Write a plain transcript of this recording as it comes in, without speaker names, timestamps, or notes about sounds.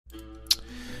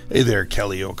Hey there,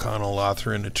 Kelly O'Connell,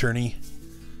 author and attorney.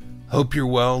 Hope you're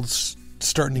well. It's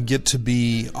starting to get to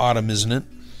be autumn, isn't it?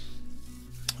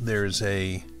 There's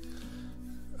a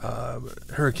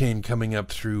hurricane coming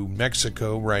up through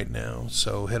Mexico right now,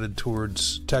 so headed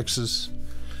towards Texas,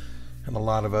 and a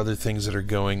lot of other things that are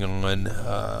going on,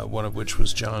 one of which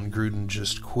was John Gruden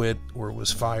just quit or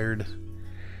was fired.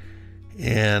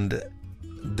 And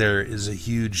there is a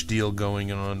huge deal going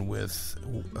on with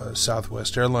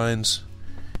Southwest Airlines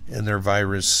and their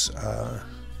virus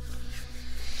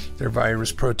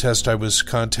protest. I was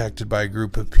contacted by a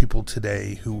group of people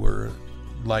today who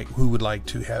would like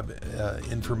to have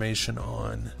information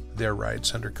on their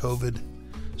rights under COVID.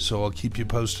 So I'll keep you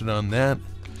posted on that.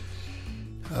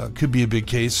 Could be a big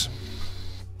case.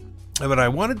 But I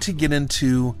wanted to get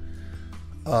into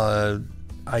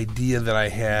idea that I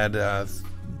had,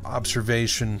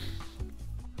 observation.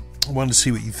 I wanted to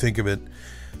see what you think of it.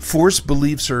 Forced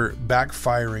beliefs are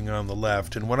backfiring on the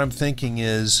left, and what I'm thinking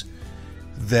is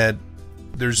that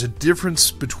there's a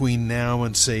difference between now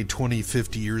and, say, 20,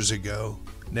 50 years ago.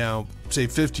 Now, say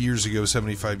 50 years ago,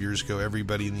 75 years ago,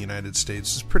 everybody in the United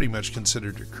States is pretty much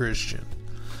considered a Christian.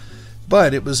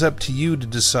 But it was up to you to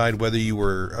decide whether you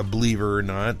were a believer or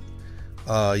not.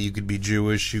 You could be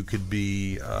Jewish, you could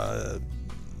be,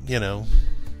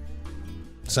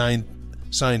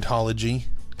 Scientology.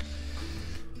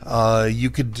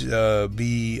 You could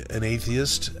be an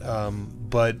atheist,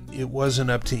 but it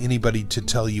wasn't up to anybody to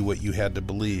tell you what you had to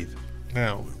believe.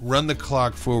 Now, run the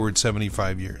clock forward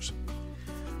 75 years.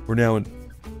 We're now in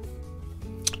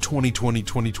 2020,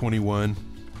 2021,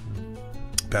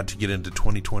 about to get into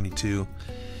 2022.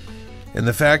 And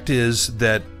the fact is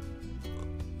that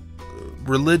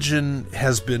religion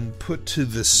has been put to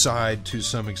the side to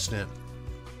some extent.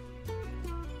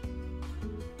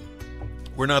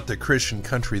 We're not the Christian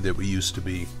country that we used to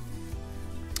be.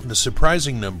 And a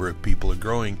surprising number of people, a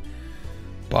growing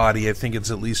body, I think it's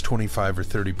at least 25 or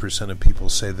 30% of people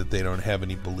say that they don't have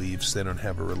any beliefs, they don't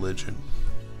have a religion.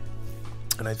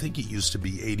 And I think it used to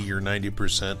be 80 or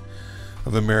 90%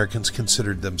 of Americans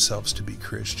considered themselves to be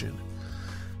Christian.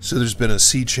 So there's been a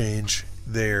sea change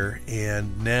there,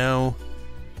 and now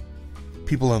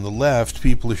people on the left,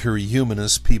 people who are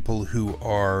humanists, people who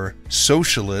are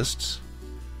socialists,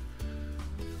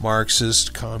 Marxists,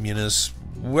 communists,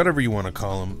 whatever you want to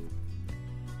call them,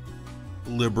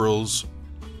 liberals,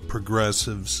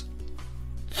 progressives,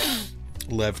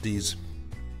 lefties,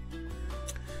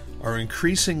 are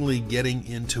increasingly getting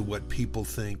into what people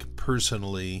think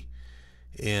personally,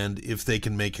 and if they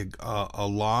can make a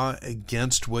law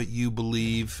against what you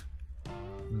believe,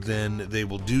 then they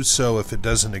will do so if it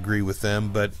doesn't agree with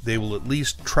them, but they will at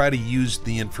least try to use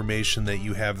the information that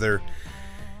you have.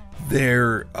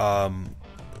 Their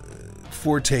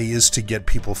forte is to get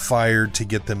people fired, to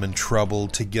get them in trouble,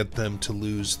 to get them to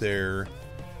lose their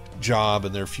job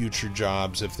and their future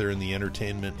jobs if they're in the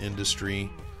entertainment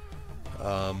industry.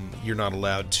 You're not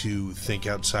allowed to think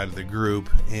outside of the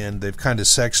group, and they've kind of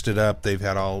sexed it up. They've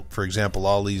had for example,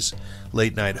 all these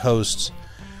late night hosts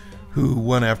who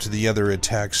one after the other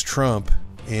attacks Trump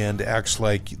and acts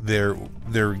like they're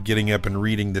getting up and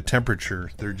reading the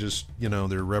temperature. They're just,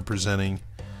 they're representing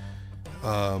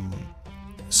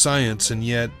science, and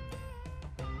yet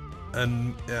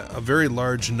a very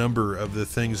large number of the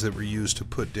things that were used to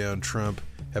put down Trump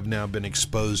have now been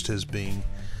exposed as being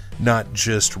not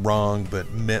just wrong,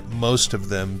 but most of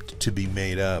them to be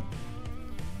made up.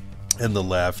 And the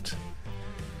left,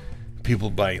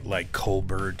 people like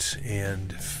Colbert,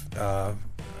 and I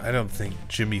don't think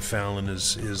Jimmy Fallon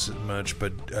is much,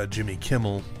 but Jimmy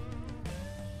Kimmel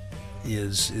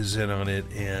is in on it,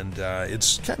 and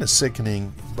it's kind of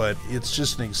sickening, but it's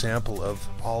just an example of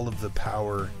all of the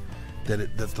power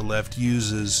that the left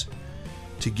uses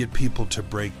to get people to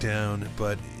break down.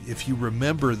 But if you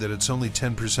remember that it's only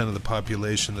 10% of the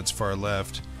population that's far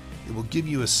left, it will give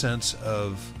you a sense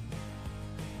of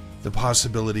the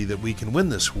possibility that we can win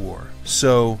this war.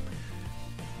 So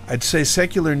I'd say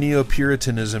secular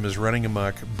Neo-Puritanism is running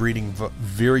amok, breeding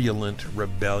virulent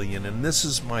rebellion. And this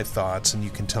is my thoughts, and you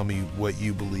can tell me what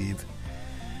you believe.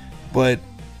 But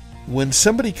when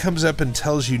somebody comes up and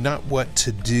tells you not what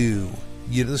to do,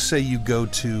 let's say you go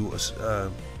to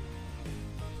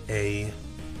a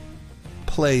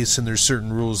place and there's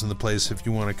certain rules in the place. If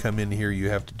you want to come in here, you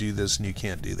have to do this and you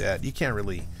can't do that. You can't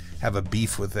really have a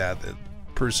beef with that. That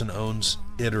person owns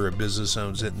it or a business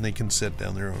owns it, and they can set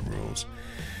down their own rules.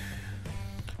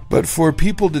 But for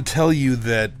people to tell you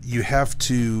that you have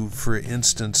to, for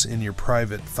instance, in your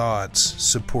private thoughts,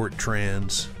 support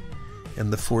trans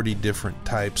and the 40 different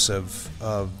types of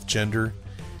gender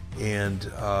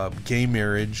and gay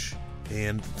marriage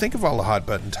And think of all the hot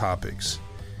button topics.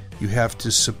 You have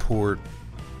to support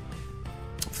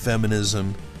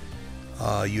feminism.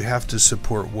 You have to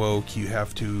support woke. You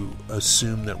have to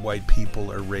assume that white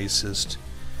people are racist.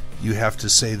 You have to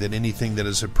say that anything that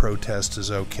is a protest is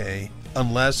okay,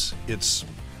 unless it's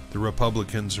the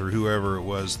Republicans or whoever it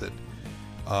was that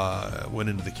went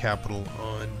into the Capitol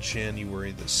on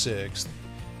January the 6th.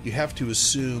 You have to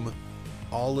assume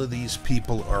all of these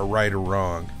people are right or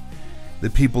wrong. The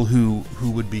people who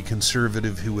would be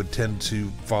conservative, who would tend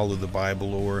to follow the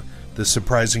Bible, or the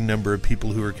surprising number of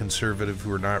people who are conservative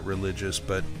who are not religious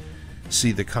but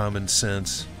see the common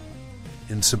sense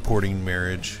in supporting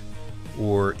marriage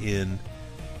or in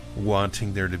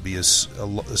wanting there to be a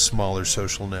smaller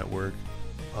social network,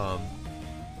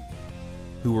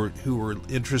 who are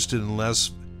interested in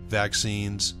less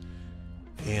vaccines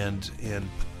and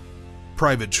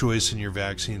private choice in your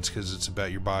vaccines because it's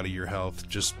about your body, your health.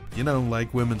 Just,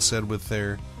 like women said with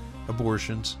their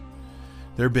abortions,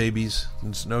 their babies,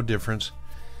 it's no difference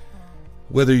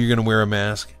whether you're going to wear a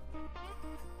mask.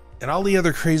 And all the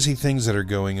other crazy things that are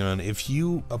going on, if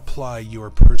you apply your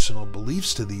personal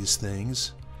beliefs to these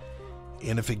things,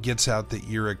 and if it gets out that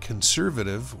you're a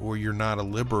conservative or you're not a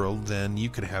liberal, then you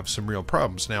could have some real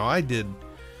problems. Now, I did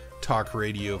talk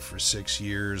radio for 6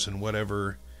 years, and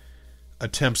whatever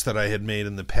attempts that I had made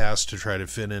in the past to try to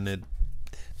fit in, it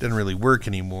doesn't really work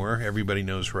anymore. Everybody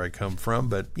knows where I come from,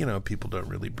 but, people don't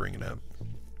really bring it up.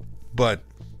 But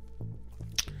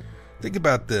think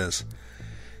about this.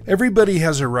 Everybody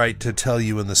has a right to tell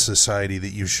you in the society that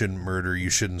you shouldn't murder, you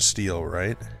shouldn't steal,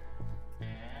 right?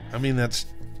 I mean, that's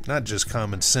not just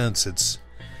common sense,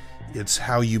 it's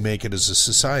how you make it as a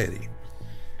society.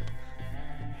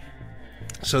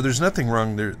 So there's nothing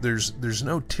wrong there. There's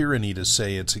no tyranny to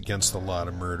say it's against the law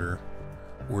to murder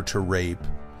or to rape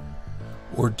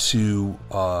or to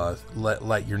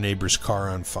light your neighbor's car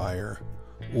on fire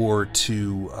or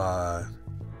to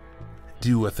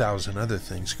do 1,000 other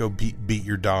things. Go beat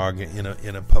your dog in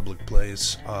a public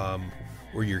place,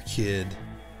 or your kid,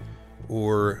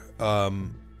 or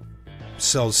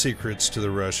sell secrets to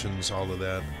the Russians. All of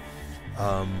that.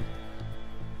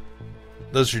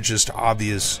 Those are just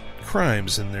obvious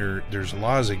crimes, and there's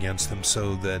laws against them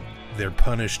so that they're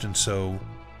punished, and so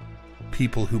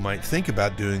people who might think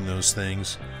about doing those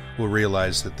things will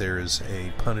realize that there is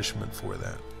a punishment for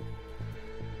that.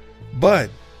 But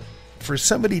for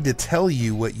somebody to tell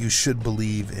you what you should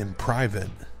believe in private,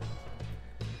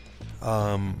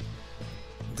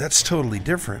 that's totally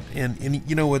different. And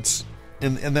what's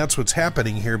and that's what's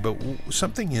happening here. But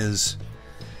something else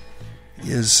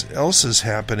is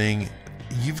happening.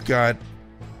 You've got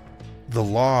the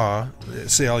law.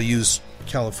 Say I'll use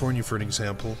California for an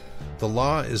example. The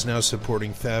law is now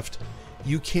supporting theft.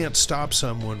 You can't stop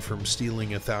someone from stealing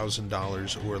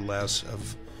 $1,000 or less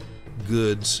of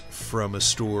goods from a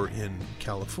store in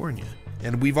California.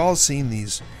 And we've all seen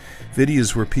these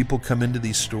videos where people come into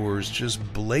these stores just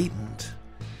blatantly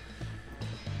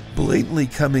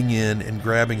coming in and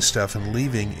grabbing stuff and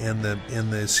leaving, and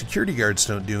the security guards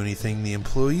don't do anything, the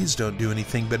employees don't do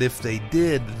anything. But if they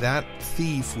did, that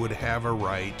thief would have a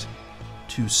right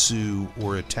to sue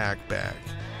or attack back.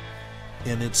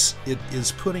 And it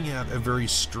is putting out a very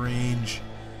strange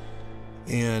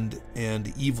and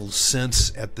evil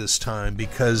sense at this time,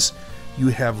 because you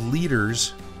have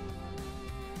leaders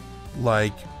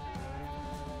like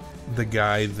the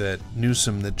guy that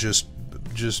Newsom that just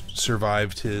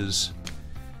survived his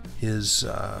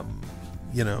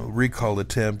recall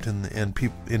attempt,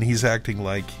 and he's acting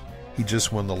like he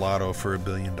just won the lotto for $1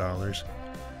 billion.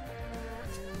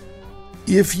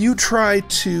 If you try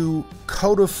to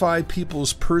codify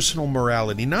people's personal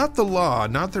morality, not the law,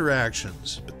 not their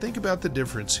actions, but think about the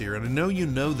difference here. And I know you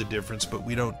know the difference, but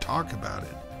we don't talk about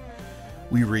it.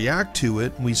 We react to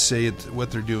it, and we say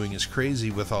what they're doing is crazy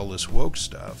with all this woke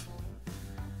stuff.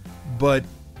 But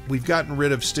we've gotten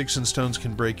rid of sticks and stones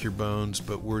can break your bones,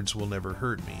 but words will never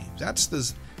hurt me. That's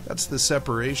the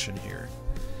separation here.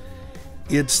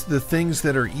 It's the things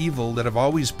that are evil, that have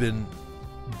always been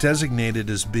designated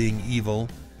as being evil,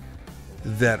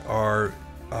 that are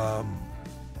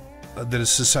that a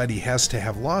society has to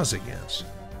have laws against.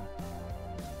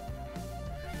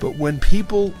 But when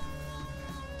people,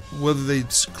 whether they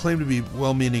claim to be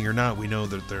well-meaning or not, we know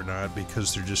that they're not,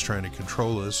 because they're just trying to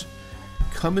control us,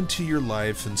 come into your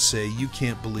life and say you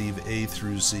can't believe A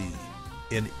through Z.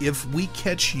 And if we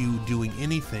catch you doing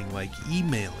anything like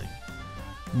emailing,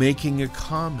 making a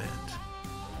comment,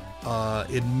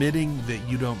 admitting that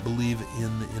you don't believe in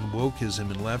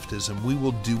wokeism and leftism, we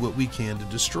will do what we can to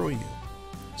destroy you.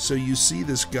 So you see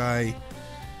this guy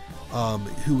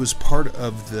who was part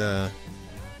of the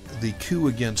the coup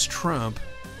against Trump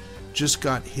just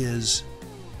got his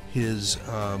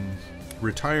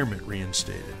retirement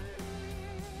reinstated.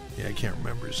 Yeah, I can't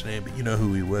remember his name, but you know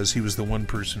who he was. He was the one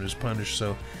person who's punished.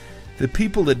 So the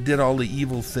people that did all the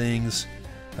evil things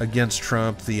against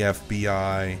Trump, the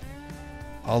FBI,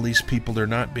 all these people, they're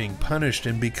not being punished.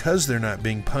 And because they're not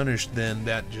being punished, then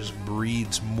that just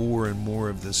breeds more and more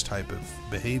of this type of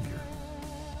behavior.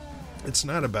 It's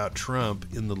not about Trump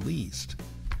in the least.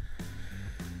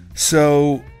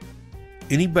 So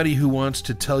anybody who wants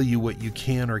to tell you what you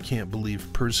can or can't believe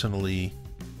personally,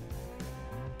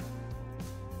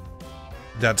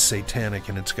 that's satanic,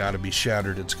 and it's got to be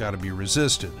shattered. It's got to be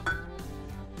resisted.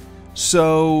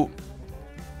 So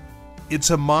it's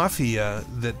a mafia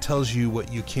that tells you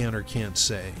what you can or can't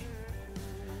say.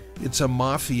 It's a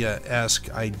mafia-esque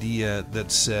idea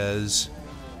that says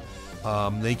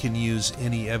they can use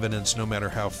any evidence, no matter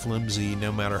how flimsy,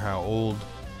 no matter how old,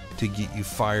 to get you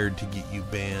fired, to get you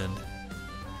banned.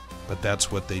 But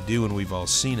that's what they do, and we've all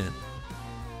seen it.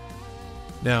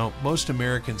 Now, most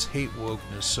Americans hate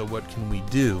wokeness, so what can we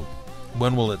do?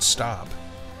 When will it stop?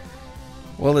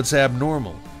 Well, it's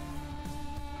abnormal.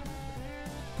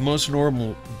 Most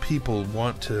normal people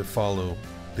want to follow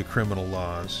the criminal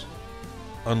laws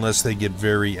unless they get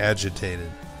very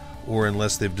agitated or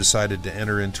unless they've decided to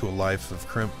enter into a life of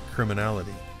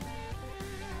criminality.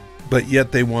 But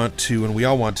yet they want to, and we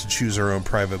all want to choose our own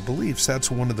private beliefs. That's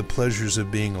one of the pleasures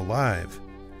of being alive.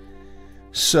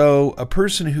 So a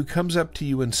person who comes up to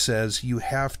you and says you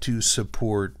have to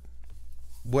support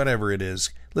whatever it is,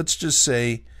 let's just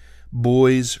say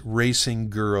boys racing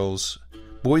girls,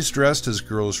 boys dressed as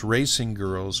girls racing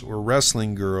girls, or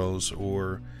wrestling girls,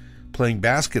 or playing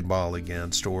basketball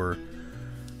against, or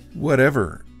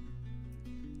whatever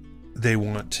they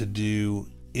want to do.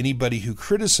 Anybody who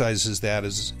criticizes that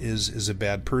is a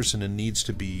bad person and needs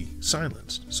to be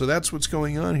silenced. So that's what's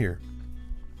going on here.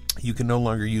 You can no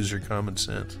longer use your common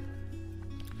sense.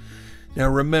 Now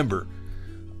remember,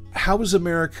 how was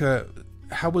America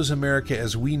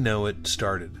as we know it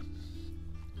started?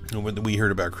 And when we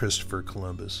heard about Christopher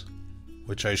Columbus,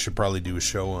 which I should probably do a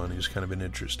show on. He's kind of an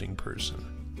interesting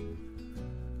person.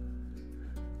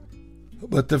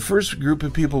 But the first group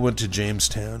of people went to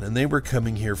Jamestown, and they were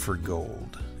coming here for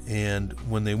gold. And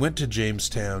when they went to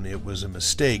Jamestown, it was a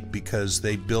mistake because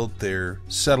they built their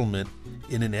settlement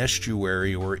in an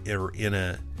estuary or in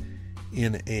a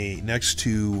next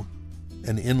to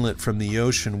an inlet from the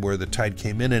ocean where the tide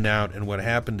came in and out. And what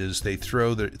happened is they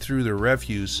threw their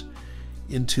refuse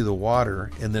into the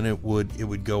water, and then it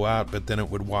would go out, but then it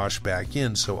would wash back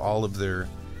in. So all of their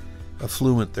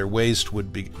effluent, their waste,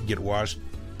 would get washed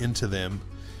into them.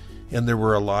 And there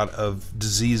were a lot of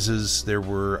diseases, there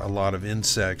were a lot of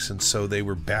insects, and so they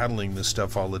were battling this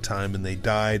stuff all the time, and they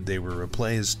died, they were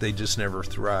replaced, they just never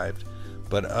thrived.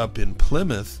 But up in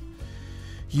Plymouth,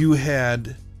 you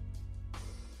had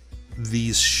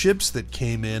these ships that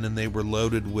came in, and they were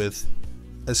loaded with,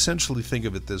 essentially think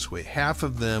of it this way, half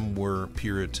of them were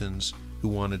Puritans who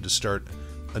wanted to start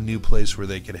a new place where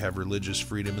they could have religious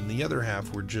freedom, and the other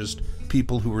half were just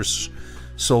people who were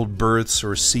sold berths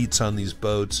or seats on these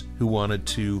boats who wanted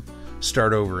to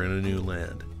start over in a new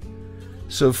land.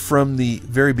 So from the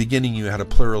very beginning, you had a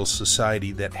plural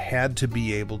society that had to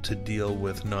be able to deal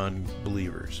with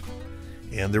non-believers.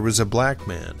 And there was a black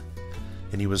man,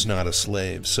 and he was not a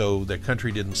slave. So the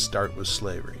country didn't start with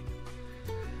slavery.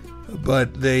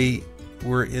 But they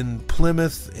were in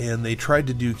Plymouth, and they tried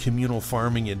to do communal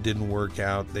farming. It didn't work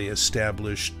out. They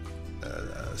established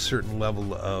a certain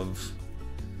level of,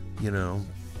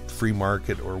 free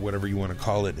market or whatever you want to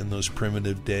call it in those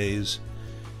primitive days.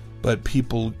 But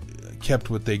people kept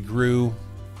what they grew,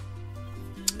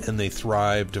 and they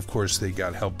thrived. Of course, they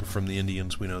got help from the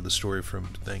Indians. We know the story from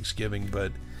Thanksgiving.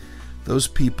 But those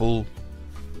people,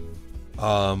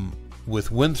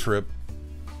 with Winthrop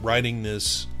writing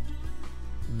this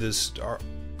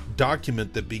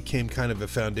document that became kind of a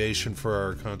foundation for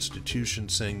our Constitution,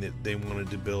 saying that they wanted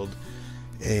to build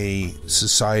a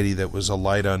society that was a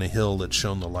light on a hill that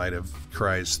shone the light of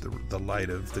Christ, the light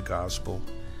of the gospel.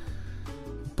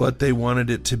 But they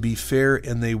wanted it to be fair,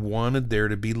 and they wanted there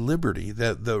to be liberty.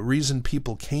 That the reason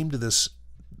people came to this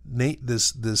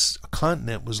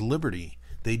continent was liberty.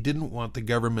 They didn't want the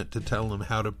government to tell them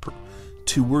how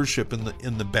to worship.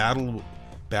 In the battle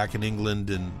back in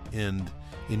England and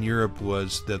in Europe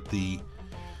was that the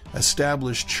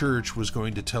established church was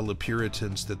going to tell the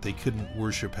Puritans that they couldn't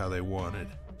worship how they wanted.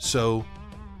 So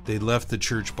they left the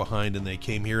church behind, and they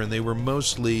came here, and they were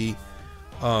mostly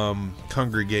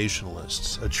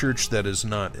Congregationalists, a church that is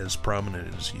not as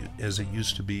prominent as it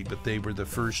used to be, but they were the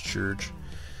first church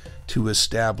to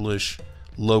establish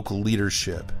local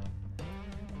leadership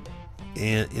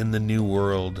and in the New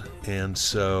World, and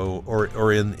so,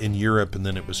 or in Europe, and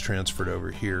then it was transferred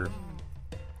over here.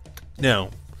 Now,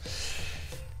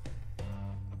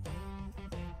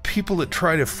 people that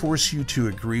try to force you to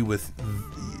agree with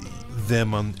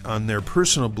them on their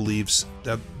personal beliefs,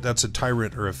 that's a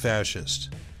tyrant or a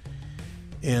fascist.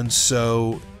 And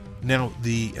so now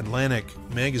the Atlantic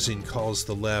magazine calls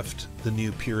the left the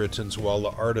New Puritans, while the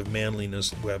Art of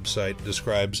Manliness website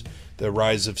describes the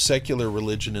rise of secular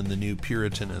religion and the New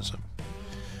Puritanism.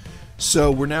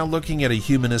 So we're now looking at a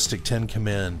humanistic 10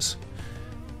 commands.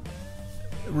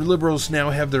 Liberals now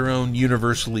have their own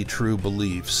universally true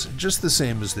beliefs, just the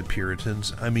same as the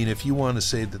Puritans. I mean, if you want to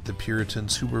say that the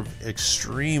Puritans, who were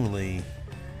extremely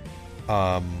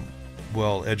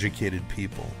well-educated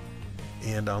people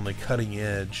and on the cutting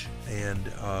edge,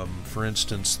 and for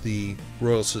instance, the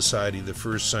Royal Society, the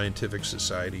first scientific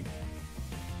society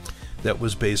that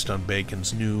was based on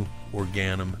Bacon's New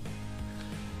Organum,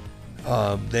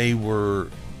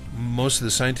 most of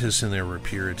the scientists in there were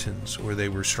Puritans, or they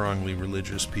were strongly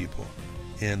religious people.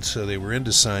 And so they were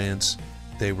into science,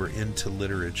 they were into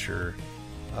literature.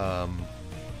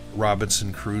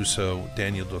 Robinson Crusoe,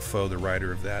 Daniel Defoe, the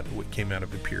writer of that, came out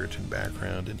of a Puritan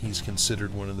background, and he's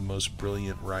considered one of the most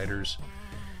brilliant writers.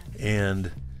 And,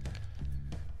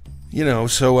 you know,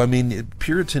 so I mean,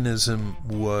 Puritanism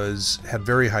had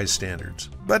very high standards,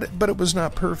 but it was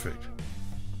not perfect.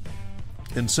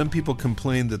 And some people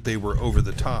complained that they were over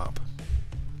the top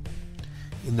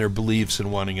in their beliefs and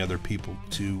wanting other people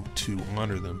to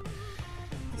honor them.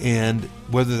 And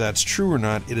whether that's true or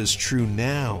not, it is true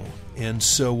now. And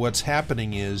so what's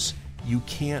happening is you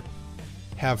can't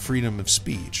have freedom of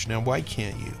speech. Now, why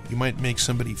can't you? You might make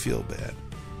somebody feel bad.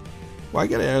 Well, I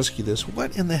got to ask you this: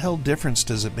 what in the hell difference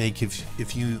does it make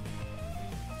if you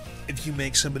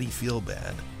make somebody feel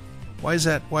bad? Why is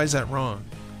that wrong?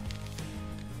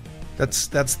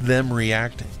 That's them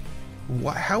reacting.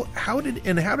 How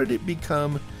did it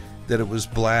become that it was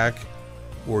black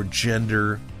or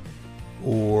gender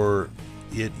or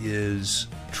it is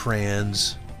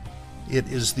trans? It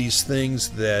is these things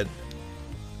that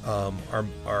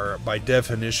are by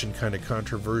definition kind of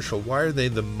controversial. Why are they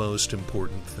the most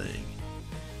important thing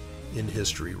in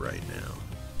history right now?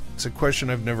 It's a question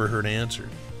I've never heard answered.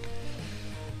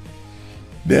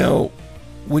 Now,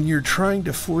 when you're trying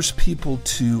to force people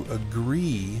to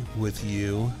agree with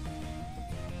you,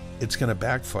 it's going to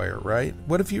backfire, right?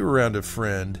 What if you were around a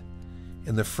friend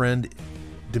and the friend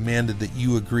demanded that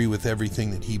you agree with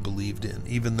everything that he believed in,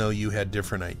 even though you had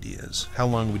different ideas? How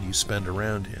long would you spend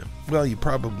around him? Well, you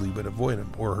probably would avoid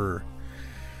him or her.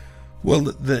 Well,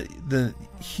 the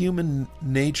human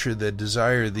nature, the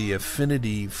desire, the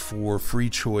affinity for free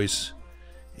choice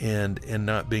and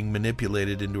not being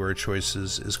manipulated into our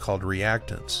choices is called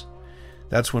reactance.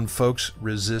 That's when folks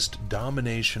resist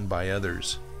domination by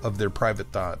others of their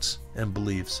private thoughts and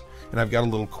beliefs. And I've got a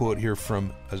little quote here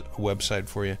from a website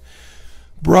for you.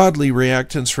 Broadly,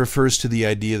 reactance refers to the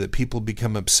idea that people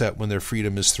become upset when their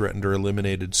freedom is threatened or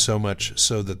eliminated, so much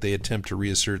so that they attempt to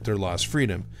reassert their lost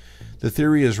freedom. The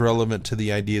theory is relevant to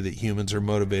the idea that humans are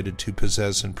motivated to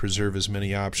possess and preserve as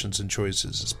many options and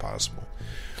choices as possible.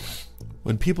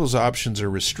 When people's options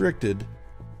are restricted,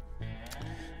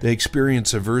 they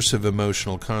experience aversive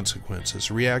emotional consequences.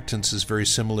 Reactance is very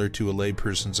similar to a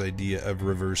layperson's idea of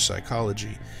reverse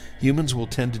psychology. Humans will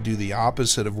tend to do the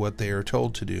opposite of what they are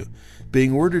told to do.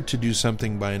 Being ordered to do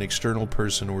something by an external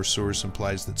person or source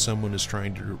implies that someone is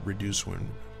trying to reduce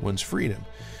one's freedom.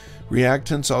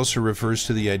 Reactance also refers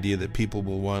to the idea that people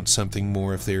will want something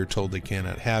more if they are told they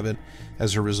cannot have it.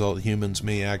 As a result, humans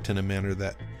may act in a manner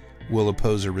that will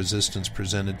oppose a resistance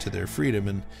presented to their freedom.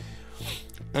 And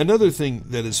another thing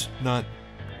that is not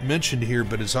mentioned here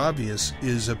but is obvious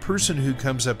is a person who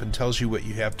comes up and tells you what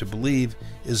you have to believe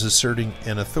is asserting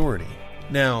an authority.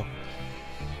 Now,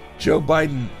 Joe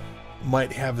Biden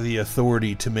might have the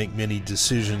authority to make many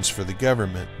decisions for the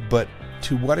government, but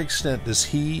to what extent does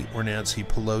he or Nancy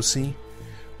Pelosi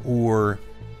or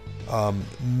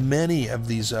many of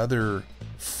these other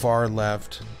far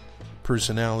left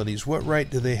personalities, what right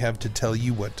do they have to tell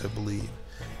you what to believe?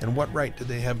 And what right do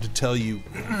they have to tell you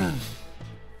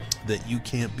that you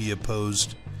can't be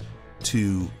opposed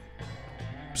to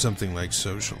something like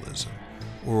socialism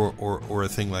or a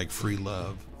thing like free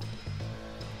love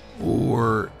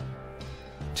or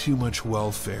too much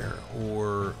welfare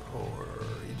or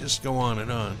you just go on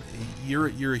and on.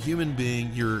 You're a human being.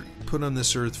 You're put on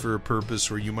this earth for a purpose,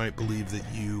 or you might believe that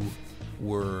you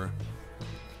were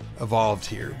evolved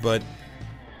here. But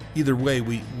either way,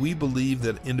 we believe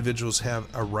that individuals have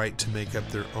a right to make up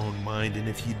their own mind, and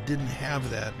if you didn't have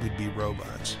that, we'd be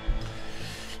robots.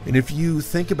 And if you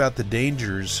think about the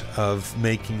dangers of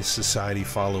making society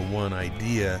follow one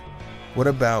idea, what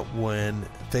about when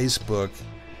Facebook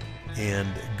and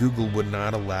Google would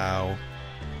not allow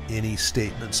any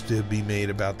statements to be made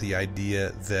about the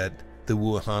idea that the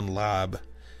Wuhan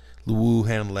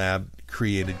lab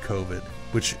created COVID,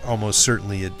 which almost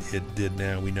certainly it did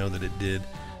now. We know that it did,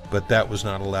 but that was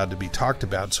not allowed to be talked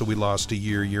about, so we lost a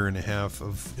year and a half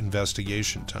of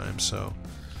investigation time. So,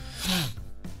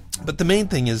 but the main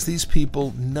thing is these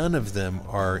people, none of them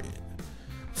are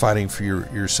fighting for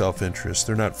your self-interest.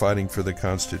 They're not fighting for the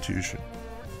Constitution.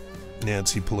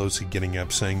 Nancy Pelosi getting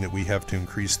up saying that we have to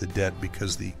increase the debt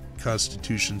because the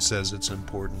Constitution says it's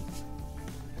important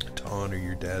to honor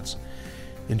your debts.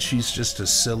 And she's just a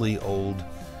silly old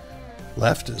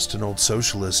leftist, an old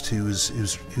socialist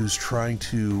who's trying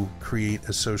to create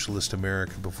a socialist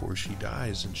America before she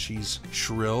dies. And she's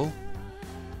shrill.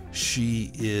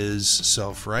 She is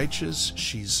self-righteous.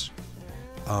 She's,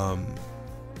 her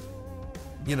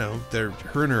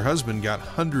and her husband got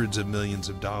hundreds of millions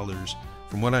of dollars,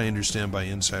 from what I understand, by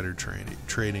insider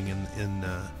trading in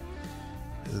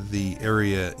the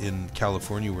area in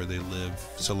California where they live,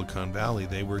 Silicon Valley.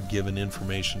 They were given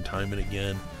information time and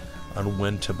again on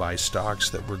when to buy stocks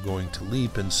that were going to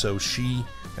leap, and so she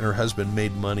and her husband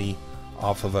made money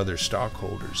off of other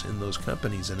stockholders in those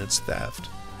companies, and it's theft,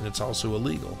 and it's also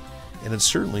illegal, and it's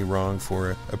certainly wrong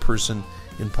for a person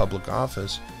in public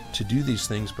office to do these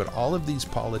things. But all of these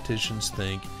politicians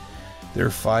think they're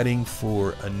fighting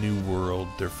for a new world,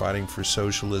 they're fighting for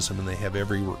socialism, and they have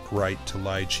every right to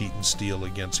lie, cheat, and steal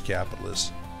against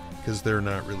capitalists, because they're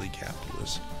not really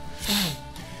capitalists.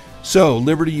 So,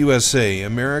 Liberty USA,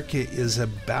 America is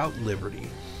about liberty.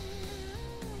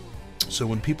 So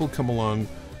when people come along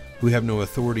who have no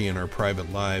authority in our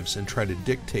private lives and try to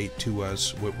dictate to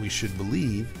us what we should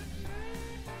believe,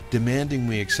 demanding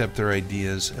we accept their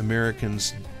ideas,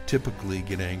 Americans typically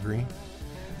get angry.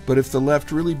 But if the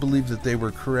left really believed that they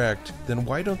were correct, then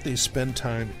why don't they spend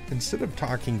time, instead of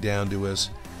talking down to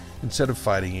us, instead of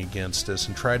fighting against us,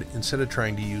 and instead of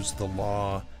trying to use the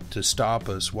law to stop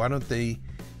us, why don't they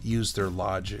use their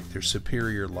logic, their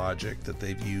superior logic that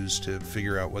they've used to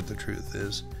figure out what the truth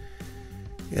is?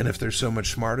 And if they're so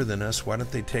much smarter than us, why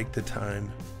don't they take the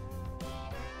time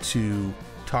to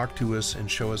talk to us and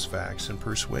show us facts and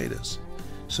persuade us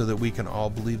so that we can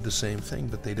all believe the same thing?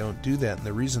 But they don't do that, and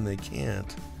the reason they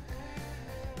can't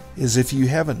is, if you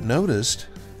haven't noticed,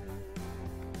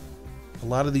 a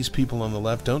lot of these people on the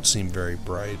left don't seem very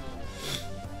bright,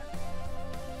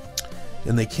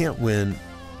 and they can't win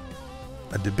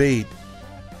a debate,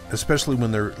 especially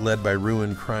when they're led by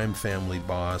ruined crime family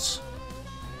boss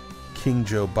King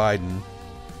Joe Biden,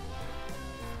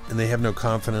 and they have no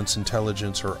confidence,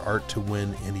 intelligence, or art to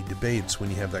win any debates when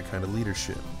you have that kind of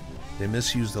leadership. They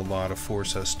misuse the law to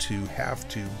force us to have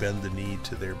to bend the knee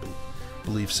to their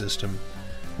belief system,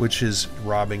 which is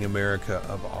robbing America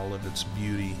of all of its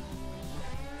beauty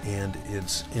and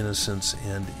its innocence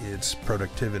and its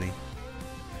productivity.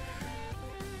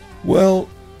 Well,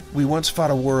 we once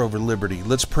fought a war over liberty.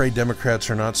 Let's pray Democrats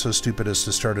are not so stupid as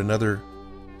to start another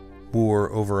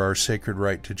war over our sacred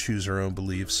right to choose our own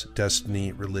beliefs,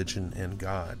 destiny, religion, and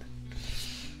God.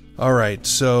 All right,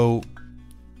 so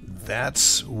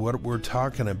that's what we're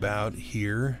talking about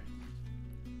here.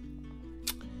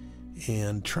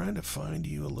 And trying to find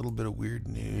you a little bit of weird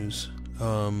news.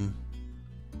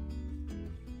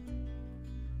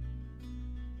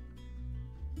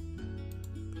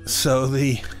 So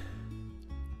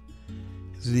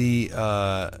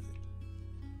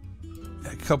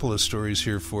a couple of stories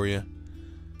here for you.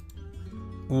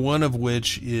 One of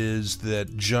which is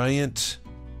that giant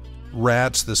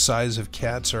rats the size of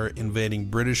cats are invading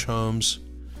British homes,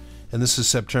 and this is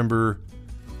September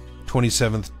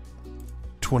 27th,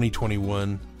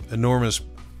 2021. Enormous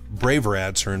brave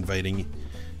rats are invading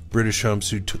British homes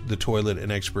through the toilet,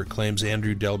 an expert claims.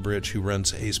 Andrew Delbridge, who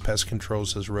runs Ace Pest Control,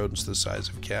 says rodents the size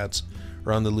of cats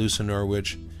are on the loose in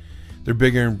Norwich. They're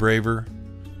bigger and braver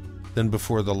than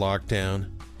before the lockdown.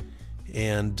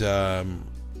 And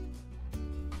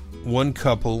one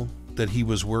couple that he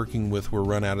was working with were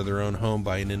run out of their own home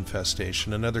by an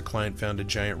infestation. Another client found a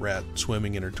giant rat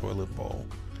swimming in her toilet bowl,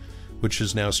 which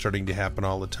is now starting to happen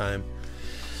all the time.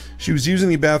 She was using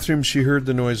the bathroom, she heard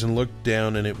the noise and looked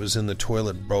down, and it was in the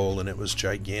toilet bowl, and it was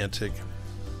gigantic.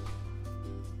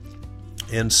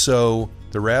 And so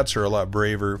the rats are a lot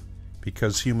braver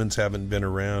because humans haven't been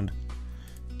around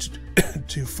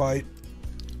to fight.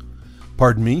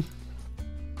 Pardon me.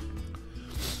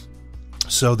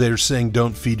 So they're saying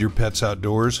don't feed your pets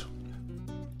outdoors.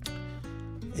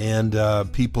 And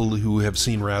people who have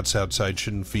seen rats outside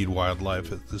shouldn't feed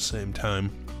wildlife at the same time.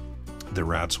 The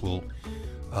rats will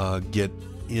get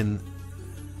in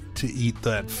to eat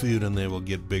that food and they will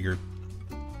get bigger.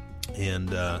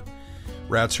 And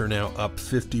rats are now up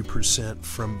 50%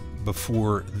 from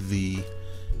before the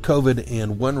COVID,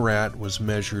 and one rat was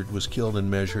killed and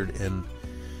measured, and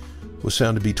was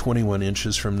found to be 21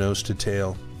 inches from nose to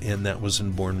tail, and that was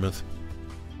in Bournemouth.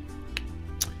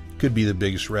 Could be the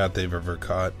biggest rat they've ever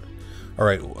caught. All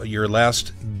right, your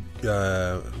last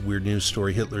weird news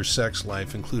story, Hitler's sex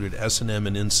life included S&M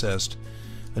and incest,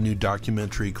 a new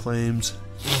documentary claims.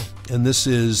 And this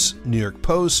is New York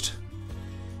Post,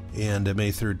 and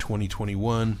May 3rd,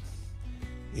 2021.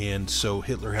 And so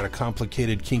Hitler had a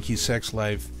complicated, kinky sex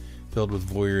life filled with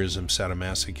voyeurism,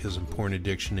 sadomasochism, porn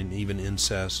addiction, and even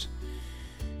incest.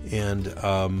 And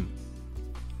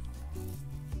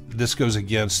this goes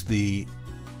against the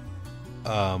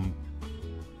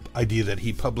idea that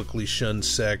he publicly shunned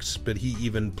sex, but he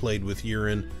even played with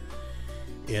urine.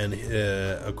 And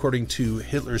according to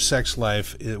Hitler's sex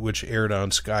life, which aired on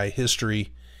Sky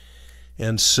History,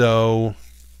 and so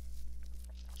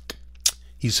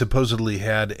he supposedly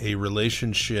had a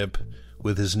relationship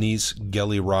with his niece,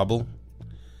 Gelly Robel,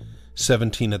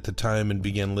 17 at the time, and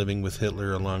began living with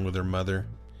Hitler along with her mother.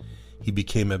 He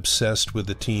became obsessed with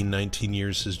the teen 19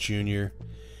 years his junior,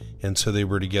 and so they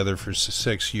were together for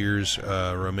 6 years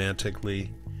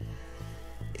romantically.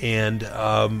 And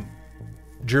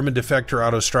German defector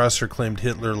Otto Strasser claimed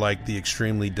Hitler liked the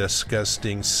extremely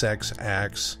disgusting sex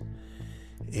acts,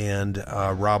 and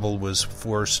Robel was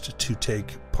forced to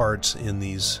take parts in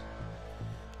these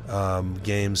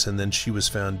games, and then she was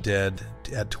found dead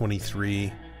at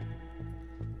 23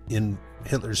 in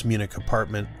Hitler's Munich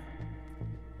apartment.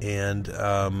 And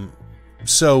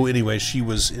so anyway, she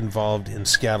was involved in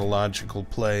scatological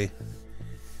play,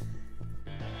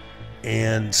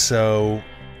 and so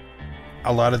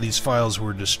a lot of these files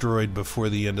were destroyed before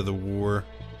the end of the war.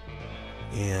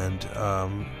 And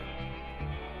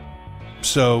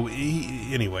so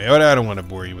anyway, I don't want to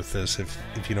bore you with this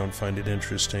if you don't find it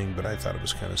interesting, but I thought it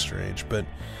was kind of strange. But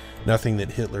nothing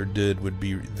that Hitler did would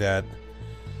be that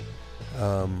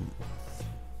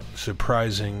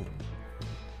surprising.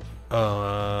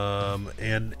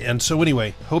 And so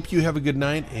anyway, hope you have a good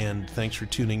night, and thanks for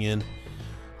tuning in.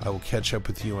 I will catch up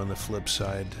with you on the flip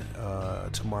side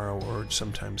tomorrow or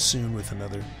sometime soon with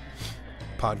another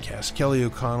podcast. Kelly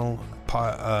O'Connell,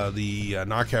 the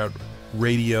Knockout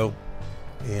Radio.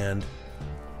 And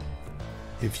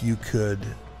if you could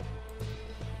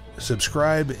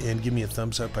subscribe and give me a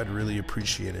thumbs up, I'd really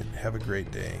appreciate it. Have a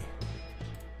great day.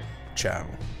 Ciao.